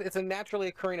 It's a naturally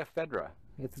occurring ephedra.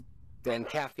 It's and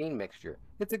caffeine mixture.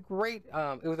 It's a great,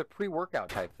 it was a pre-workout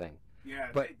type thing. Yeah,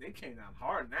 but they came down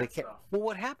hard in that stuff. Well,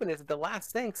 what happened is the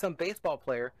last thing, some baseball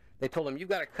player, they told him, you've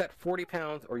got to cut 40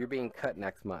 pounds or you're being cut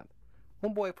next month.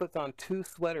 Homeboy puts on 2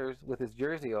 sweaters with his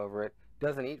jersey over it,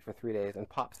 doesn't eat for 3 days, and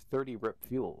pops 30 Rip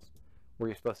Fuels, where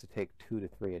you're supposed to take 2 to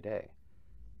 3 a day.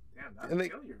 Damn, that'll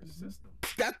kill your system.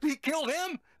 He killed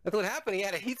him. That's what happened. He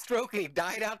had a heat stroke and he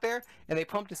died out there, and they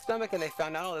pumped his stomach and they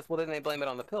found out all this. Well, then they blame it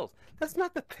on the pills. That's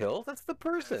not the pills. That's the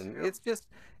person. It's just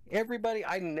everybody.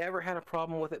 I never had a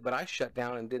problem with it, but I shut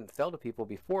down and didn't sell to people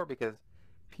before because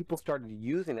people started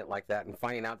using it like that and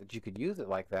finding out that you could use it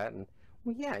like that. And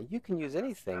well, yeah, you can use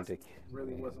anything to.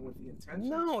 Really wasn't with the intention.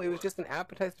 No, it was just an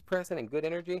appetite suppressant and good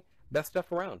energy. Best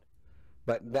stuff around.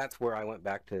 But that's where I went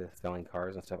back to selling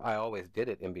cars and stuff. I always did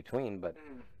it in between, but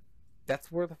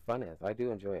that's where the fun is. I do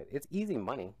enjoy it. It's easy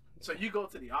money. So you go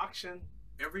to the auction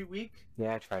every week?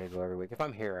 Yeah, I try to go every week. If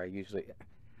I'm here,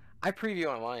 I preview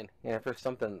online, and if there's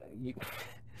something,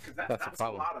 that's a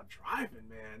lot of driving,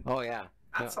 man. Oh yeah.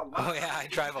 That's a lot. Oh yeah, I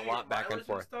drive a lot back and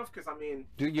forth. Stuff, because I mean.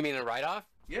 Do you mean a write-off?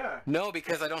 Yeah. No,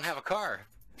 because I don't have a car.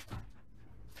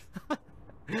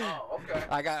 Oh, okay.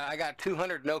 I got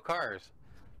 200 no cars.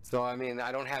 So, I mean,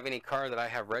 I don't have any car that I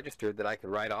have registered that I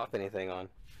could write off anything on.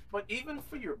 But even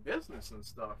for your business and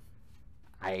stuff.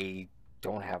 I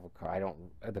don't have a car.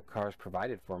 The car's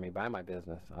provided for me by my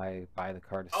business. I buy the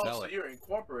car to sell it. Oh, so you're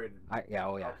incorporated. Yeah.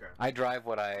 Okay. I drive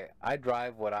what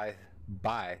I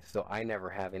buy, so I never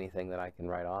have anything that I can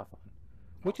write off on.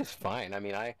 Which is fine. I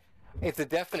mean, it's a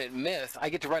definite miss. I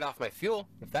get to write off my fuel,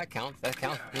 if that counts. That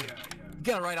counts. Yeah. You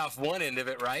gotta write off one end of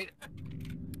it, right?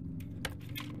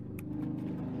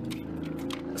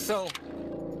 So,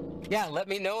 yeah, let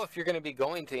me know if you're going to be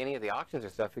going to any of the auctions or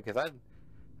stuff, because I'd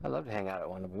love to hang out at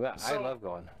one of them. I love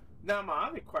going. Now, my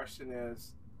other question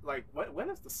is, like, when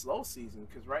is the slow season?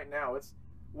 Because right now, it's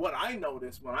what I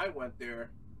noticed when I went there.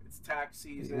 It's tax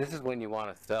season. This is when you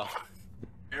want to sell.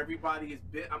 Everybody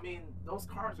is I mean, those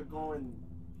cars are going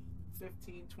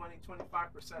 15, 20,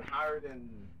 25% higher than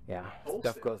wholesale.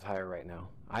 Stuff goes higher right now.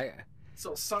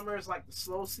 So summer is like the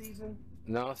slow season?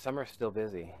 No, summer's still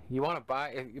busy. You want to buy,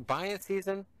 if you're buying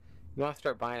season, you want to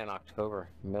start buying in October,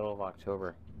 middle of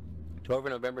October.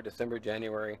 October, November, December,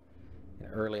 January, and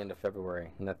early into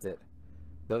February, and that's it.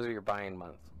 Those are your buying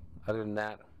months. Other than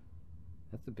that,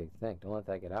 That's a big thing. Don't let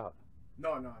that get out.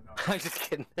 No. I'm just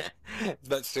kidding.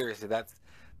 But seriously,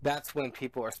 that's when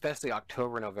people, especially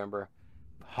October, November,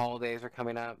 holidays are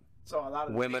coming up. So a lot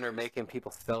of women are making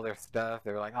people sell their stuff.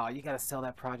 They're like, oh, you got to sell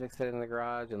that project set in the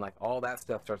garage, and like all that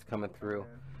stuff starts coming through.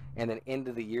 And then end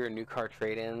of the year, new car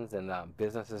trade-ins and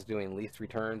businesses doing lease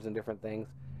returns and different things.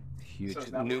 It's huge.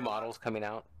 So new models coming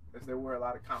out. Is there where a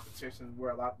lot of competition,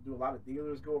 where a lot of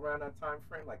dealers go around that time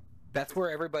frame? Like that's where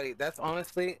everybody. That's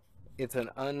honestly, it's an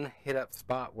unhit up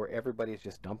spot where everybody's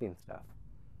just dumping stuff.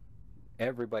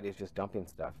 Everybody's just dumping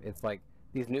stuff. It's like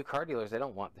these new car dealers, they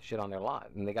don't want the shit on their lot,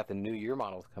 and they got the new year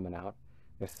models coming out.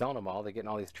 They're selling them all. They're getting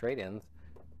all these trade-ins.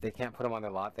 They can't put them on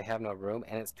their lot. They have no room,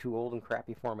 and it's too old and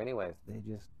crappy for them anyways. They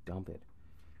just dump it.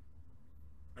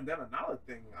 And then another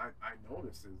thing I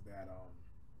noticed is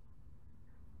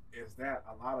that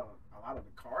a lot of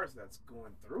the cars that's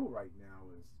going through right now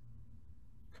is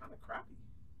kind of crappy.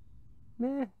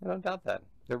 I don't doubt that.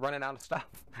 They're running out of stuff.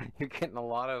 You're getting a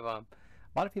lot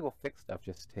of people fix stuff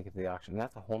just to take it to the auction. And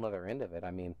that's a whole nother end of it.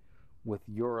 I mean, with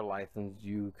your license,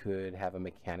 you could have a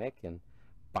mechanic and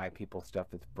buy people stuff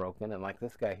that's broken. And like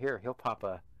this guy here, he'll pop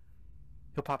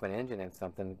an engine in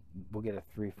something. We'll get a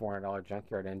 $300-400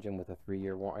 junkyard engine with a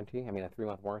 3-year warranty. I mean, a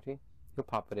 3-month warranty. He'll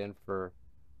pop it in for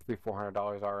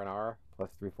 $300-400 R&R plus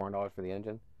 $300-400 for the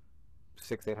engine.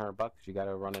 $600-800. You got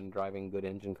a running, driving, good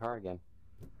engine car again.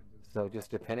 So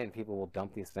just depending, people will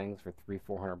dump these things for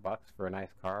 $300-400 for a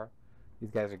nice car. These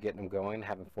guys are getting them going,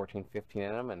 having 14, 15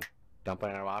 in them, and dumping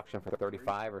it at an auction for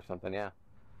 35 or something. Yeah,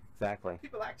 exactly.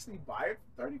 People actually buy it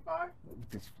for 35?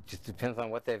 It just depends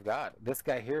on what they've got. This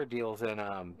guy here deals in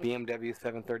BMW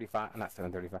 735, not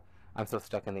 735. I'm so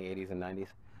stuck in the 80s and 90s.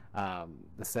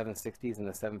 The 760s and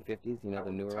the 750s, you know,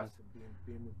 the newer ones.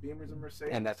 Beamers and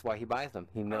Mercedes. And that's why he buys them.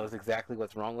 He knows exactly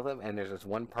what's wrong with them, and there's this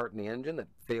one part in the engine that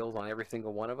fails on every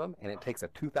single one of them, and it takes a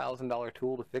 $2,000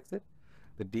 tool to fix it.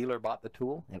 The dealer bought the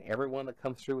tool, and everyone that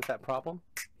comes through with that problem,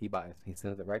 he buys. He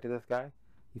sends it right to this guy.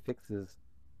 He fixes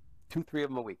 2-3 of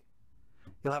them a week.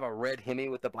 He'll have a red Hemi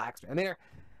with the black strip. And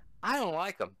I don't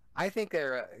like them. I think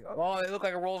they're, they look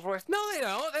like a Rolls Royce. No, they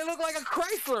don't. They look like a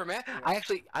Chrysler, man.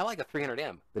 I like a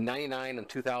 300M. The 99 and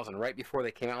 2000, right before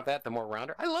they came out with that, the more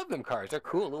rounder. I love them cars. They're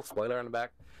cool. A little spoiler on the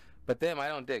back. But them, I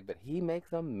don't dig. But he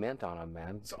makes them mint on them,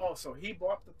 man. So he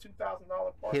bought the $2,000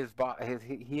 part?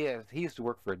 He used to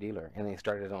work for a dealer, and then he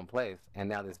started his own place. And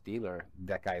now this dealer,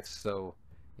 that guy is so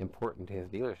important to his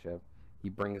dealership, he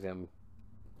brings him,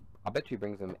 I'll bet you he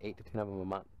brings him 8 to 10 of them a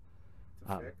month.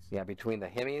 Yeah, between the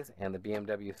Hemis and the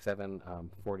BMW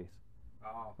 740s.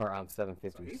 Or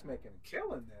 750s. So he's making a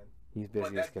killing then. He's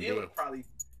busy as can be.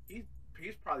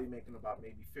 He's probably making about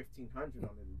maybe $1,500 on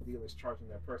it. The dealer's charging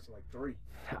that person like $3,000.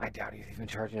 I doubt he's even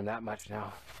charging him that much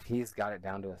now. He's got it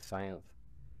down to a science.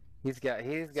 He's got.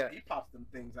 So he pops them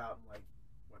things out in like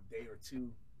one day or two.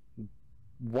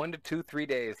 1 to 2, 3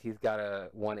 days. He's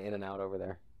got one in and out over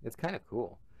there. It's kind of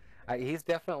cool. He's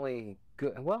definitely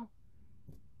good. Well,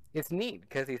 it's neat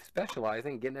because he's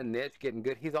specializing, getting a niche, getting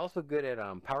good. He's also good at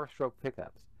power stroke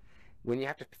pickups. When you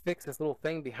have to fix this little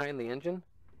thing behind the engine,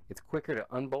 it's quicker to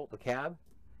unbolt the cab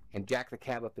and jack the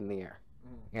cab up in the air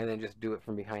and then just do it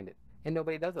from behind it. And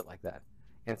nobody does it like that.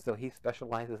 And so he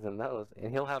specializes in those,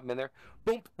 and he'll have them in there.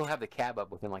 Boom! He'll have the cab up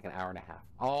within like an hour and a half.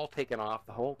 All taken off,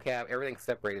 the whole cab, everything's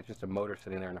separated, just a motor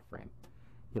sitting there in a frame.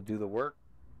 He'll do the work,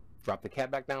 drop the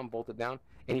cab back down, bolt it down,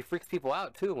 and he freaks people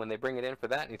out too when they bring it in for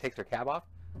that and he takes their cab off.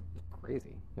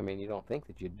 Crazy. I mean, you don't think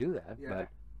that you'd do that, but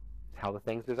it's how the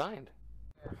thing's designed.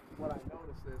 What I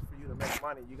noticed is for you to make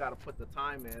money, you got to put the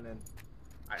time in, and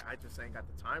I just ain't got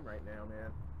the time right now,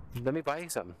 man. Let me buy you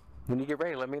something. When you get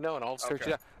ready, let me know, and I'll search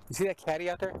it out. You see that caddy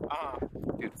out there?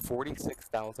 Dude,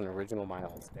 46,000 original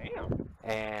miles. Damn.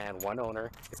 And one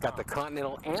owner. It's got the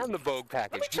Continental and the Vogue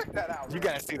package. Let me check that out. You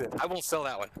gotta see this. I won't sell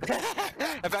that one.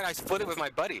 In fact, I split it with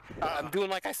my buddy. I'm doing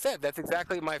like I said. That's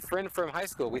exactly my friend from high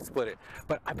school. We split it.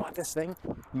 But I bought this thing.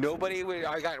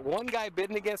 I got one guy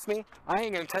bidding against me. I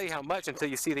ain't gonna tell you how much until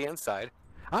you see the inside.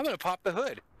 I'm gonna pop the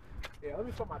hood. Yeah, let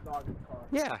me put my dog in the car.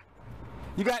 Yeah.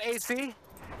 You got AC?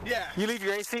 Yeah. You leave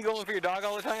your AC going for your dog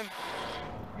all the time?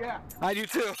 Yeah. I do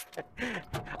too.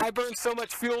 I burn so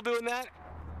much fuel doing that.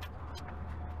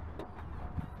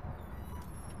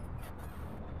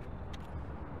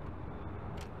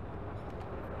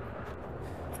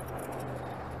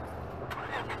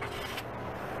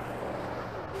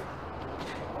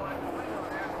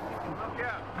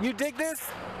 You dig this?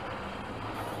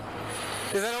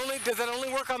 Does that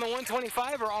only work on the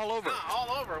 125 or all over? All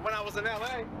over. When I was in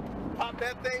LA, pop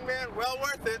that thing, man. Well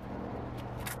worth it.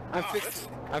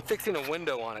 I'm fixing a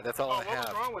window on it. That's all I have.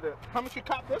 What's wrong with it? How much you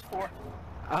cop this for?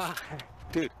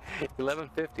 Dude,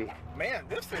 $11.50. Man,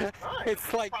 this is nice.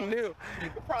 It's like new. You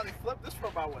could probably flip this for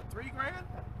about, what, $3 grand?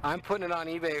 I'm putting it on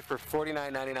eBay for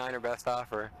 $49.99 or best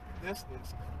offer. This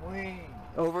is clean.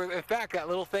 In fact, that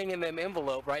little thing in the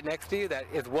envelope right next to you, that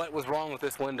is what was wrong with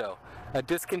this window. A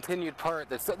discontinued part.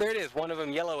 There it is, one of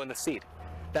them yellow in the seat.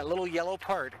 That little yellow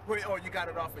part. Wait, oh, you got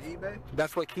it off of eBay?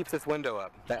 That's what keeps this window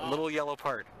up. That little yellow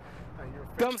part.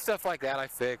 Dumb stuff like that I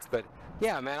fix, but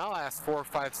yeah, man, I'll ask 4,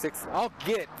 5, 6. I'll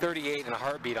get 38 in a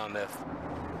heartbeat on this.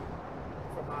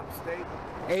 From out of state?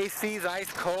 AC's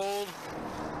ice cold.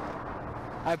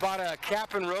 I bought a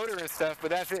cap and rotor and stuff,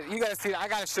 but that's it. You gotta see it. I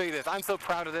gotta show you this. I'm so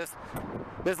proud of this.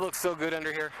 This looks so good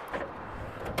under here.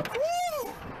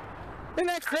 Woo! Isn't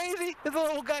that crazy? This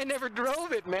little guy never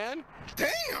drove it, man. Damn!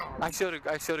 I showed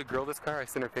a girl this car. I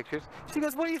sent her pictures. She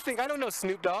goes, "What do you think? I don't know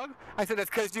Snoop Dogg." I said, "That's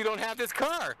because you don't have this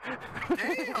car."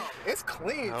 Damn! It's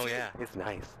clean. Oh too. yeah, it's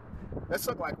nice. This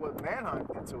looked like what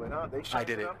Manhunt did to it, huh? They I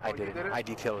did it. I did it. I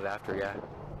detailed it after, yeah.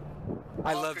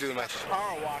 I love doing my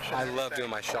power wash. I love doing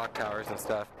my shock towers and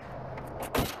stuff.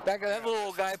 That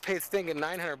little guy paid stinking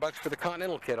 $900 for the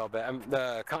Continental kit. I'll bet.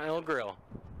 The Continental grill.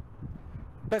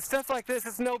 But stuff like this,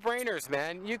 it's no-brainers,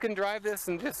 man. You can drive this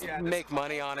and just make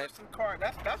money on it. Car.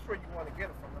 That's where you want to get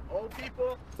it from. The old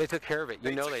people. They took care of it.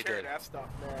 You know they did. That stuff,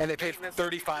 man. And they paid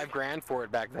 35 grand for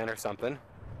it back then or something.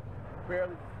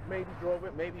 Barely, maybe drove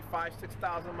it, maybe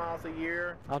 5,000-6,000 miles a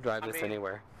year. I'll drive this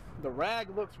anywhere. The rag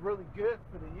looks really good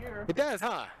for the year. It does,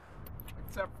 huh?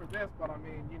 Except for this, but I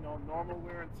mean, you know, normal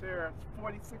wear and tear, it's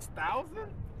 46,000.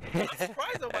 I'm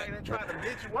surprised nobody didn't try to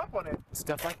bid you up on it.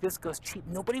 Stuff like this goes cheap.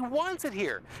 Nobody wants it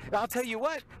here. I'll tell you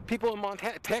what, people in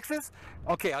Montana, Texas.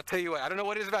 Okay, I'll tell you what. I don't know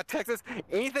what it is about Texas.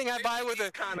 Anything I buy with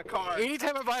a kind of car,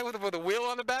 anytime I buy with a wheel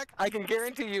on the back, I can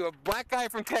guarantee you a black guy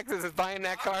from Texas is buying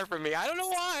that car from me. I don't know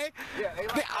why. Yeah, they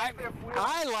like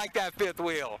I like that fifth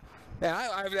wheel.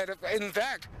 And in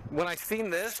fact, when I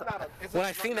seen this,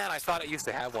 I thought it used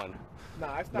to have one.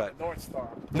 Nah, it's not a North Star.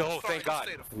 No, thank God.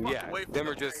 Yeah, them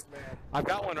are just. I've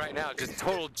got one right now, just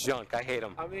total junk. I hate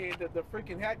them. I mean, the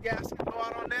freaking head gasket go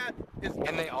out on that.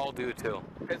 And they all do too.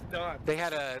 It's done. They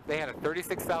had a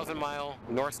 36,000 mile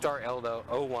North Star Eldo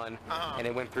 01, and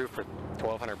it went through for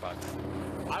 $1,200.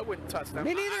 I wouldn't touch them.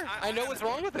 Me neither. I know what's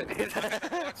wrong with it. I had a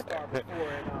North Star before,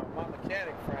 and my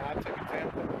mechanic friend, I took it to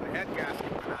him. The head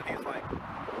gasket went out. He's like.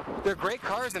 They're great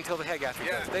cars until the head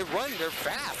gasket goes. They run, they're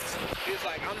fast. He's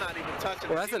like, I'm not even touching it.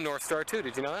 Well, that's a North Star too.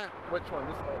 Did you know that? Which one?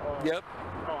 This, yep.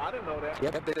 Oh, I didn't know that.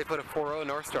 Yep, they put a 4.0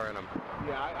 North Star in them.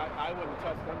 Yeah, I wouldn't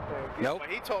touch them things. Nope. But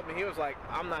he told me, he was like,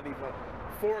 I'm not even,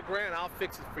 $4 grand, I'll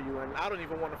fix it for you. And I don't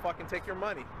even want to fucking take your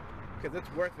money. Because it's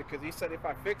worth it. Because he said if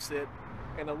I fix it,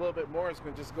 and a little bit more is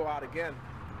going to just go out again.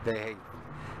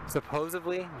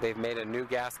 Supposedly, they've made a new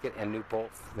gasket and new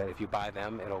bolts that if you buy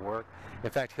them, it'll work. In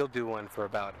fact, he'll do one for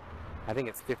about, I think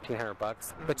it's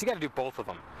 $1,500, but you got to do both of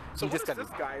them. So what is this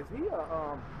guy?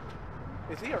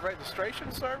 Is he a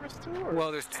registration service too? Or?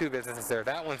 Well, there's two businesses there.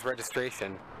 That one's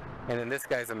registration, and then this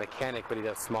guy's a mechanic, but he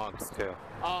does smogs too.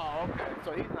 Oh, okay.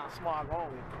 So he's not smog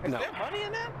only. Is there money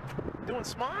in that? Doing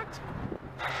smogs?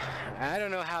 I don't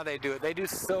know how they do it. They do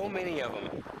so many of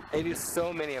them. They do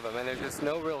so many of them, and there's just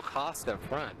no real cost up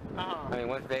front. I mean,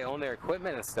 once they own their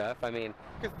equipment and stuff, I mean.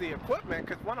 Because the equipment,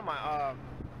 because one of my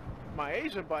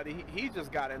Asian buddy, he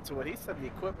just got into it. He said the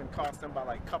equipment cost him by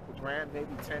like a couple grand,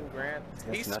 maybe 10 grand.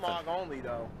 He's nothing. Smog only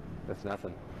though. That's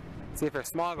nothing. See, if they're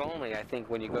smog only, I think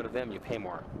when you go to them, you pay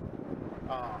more.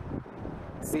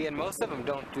 See, and most of them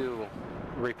don't do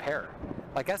repair.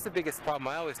 Like, that's the biggest problem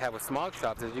I always have with smog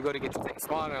shops is you go to get your thing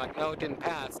smog and they're like, no, it didn't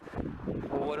pass.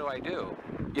 Well, what do I do?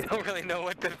 You don't really know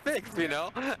what to fix, you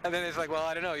know? And then it's like, well,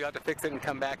 I don't know. You have to fix it and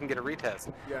come back and get a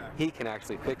retest. Yeah. He can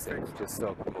actually fix it, which is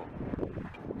so cool.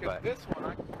 But this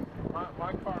one,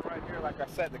 my car right here, like I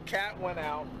said, the cat went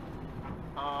out.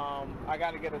 I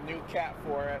got to get a new cat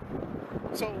for it.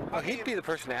 So he'd be the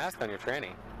person to ask on your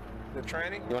tranny. The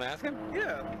tranny? You want to ask him?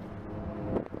 Yeah.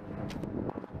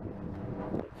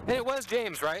 And it was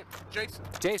James, right? Jason.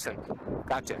 Jason.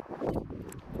 Gotcha.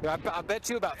 I bet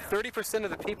you about 30% of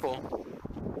the people.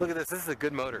 Look at this. This is a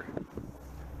good motor.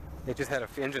 It just had an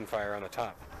engine fire on the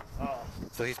top. Oh.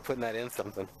 So he's putting that in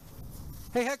something.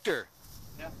 Hey, Hector.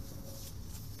 Yeah.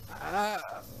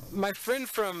 My friend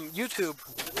from YouTube,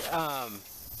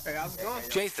 hey, how's it going?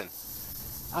 Jason.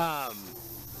 A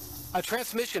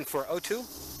transmission for 02?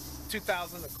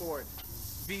 2000 Accord.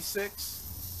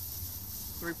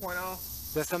 V6, 3.0.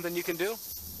 Is that something you can do?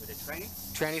 With a tranny?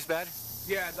 Tranny's bad?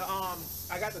 Yeah,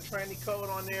 I got the tranny code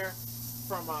on there.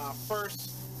 From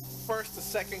first to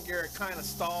second gear, it kind of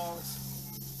stalls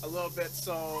a little bit,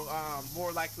 so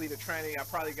more likely the tranny. I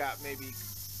probably got maybe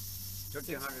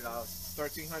 $1,500.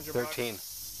 $1,300. 13.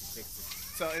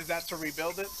 So is that to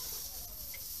rebuild it?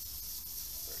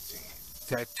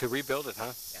 13. To rebuild it, huh?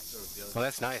 Yeah, to rebuild it. Well,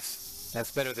 that's nice.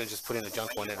 That's better than just putting a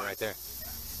junk one in right there.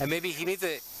 And maybe he needs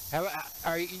a.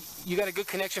 You got a good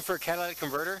connection for a catalytic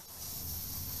converter?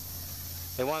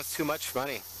 They want too much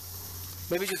money.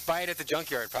 Maybe just buy it at the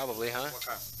junkyard, probably, huh? What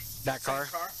car? That car?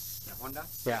 Same car? The Honda?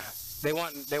 Yeah. They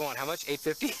want how much?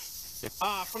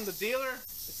 $850? From the dealer,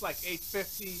 it's like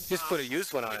 $850. Just put a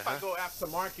used one on it, If huh? I go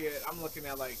aftermarket, I'm looking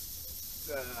at like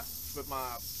with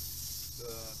my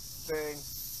thing.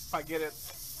 If I get it,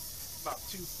 about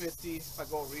 $250. If I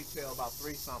go retail, about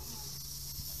 $3 something.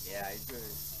 Yeah, it's good.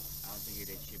 I don't think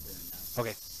it is cheaper than that.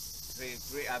 Okay.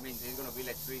 I mean, it's gonna be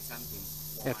like 3 something.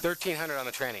 And 1,300 on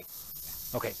the tranny.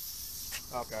 Okay.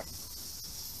 Okay.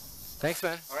 Thanks,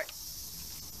 man. All right.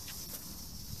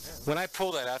 When I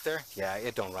pull that out there, yeah,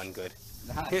 it don't run good.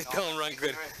 It don't run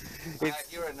good.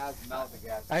 You're not smell the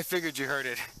gas. I figured you heard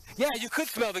it. Yeah, you could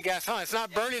smell the gas, huh? It's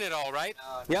not burning at all, right?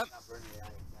 No, Yep. it's not burning. Yeah,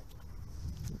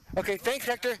 exactly. Okay, thanks,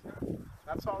 Hector.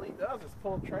 That's all he does is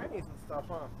pull trannies and stuff,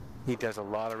 huh? He does a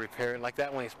lot of repairing like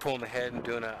that when he's pulling the head and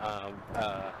doing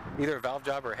either a valve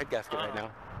job or a head gasket right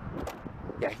now.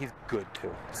 Yeah, he's good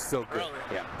too. So good. Really?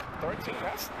 Yeah. 13.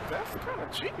 That's kind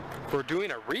of cheap. For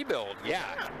doing a rebuild,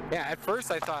 yeah. Yeah, at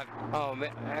first I thought, oh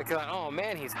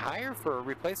man, he's higher for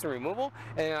replace and removal.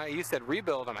 And you said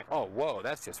rebuild, I'm like, oh, whoa,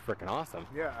 that's just freaking awesome.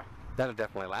 Yeah. That'll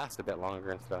definitely last a bit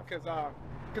longer and stuff.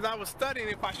 Because I was studying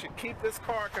if I should keep this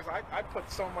car because I put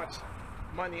so much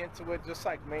money into it, just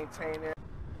like maintain it.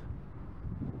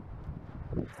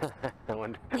 I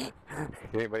wonder if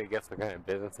anybody gets what kind of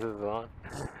business this is on.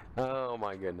 Oh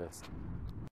my goodness.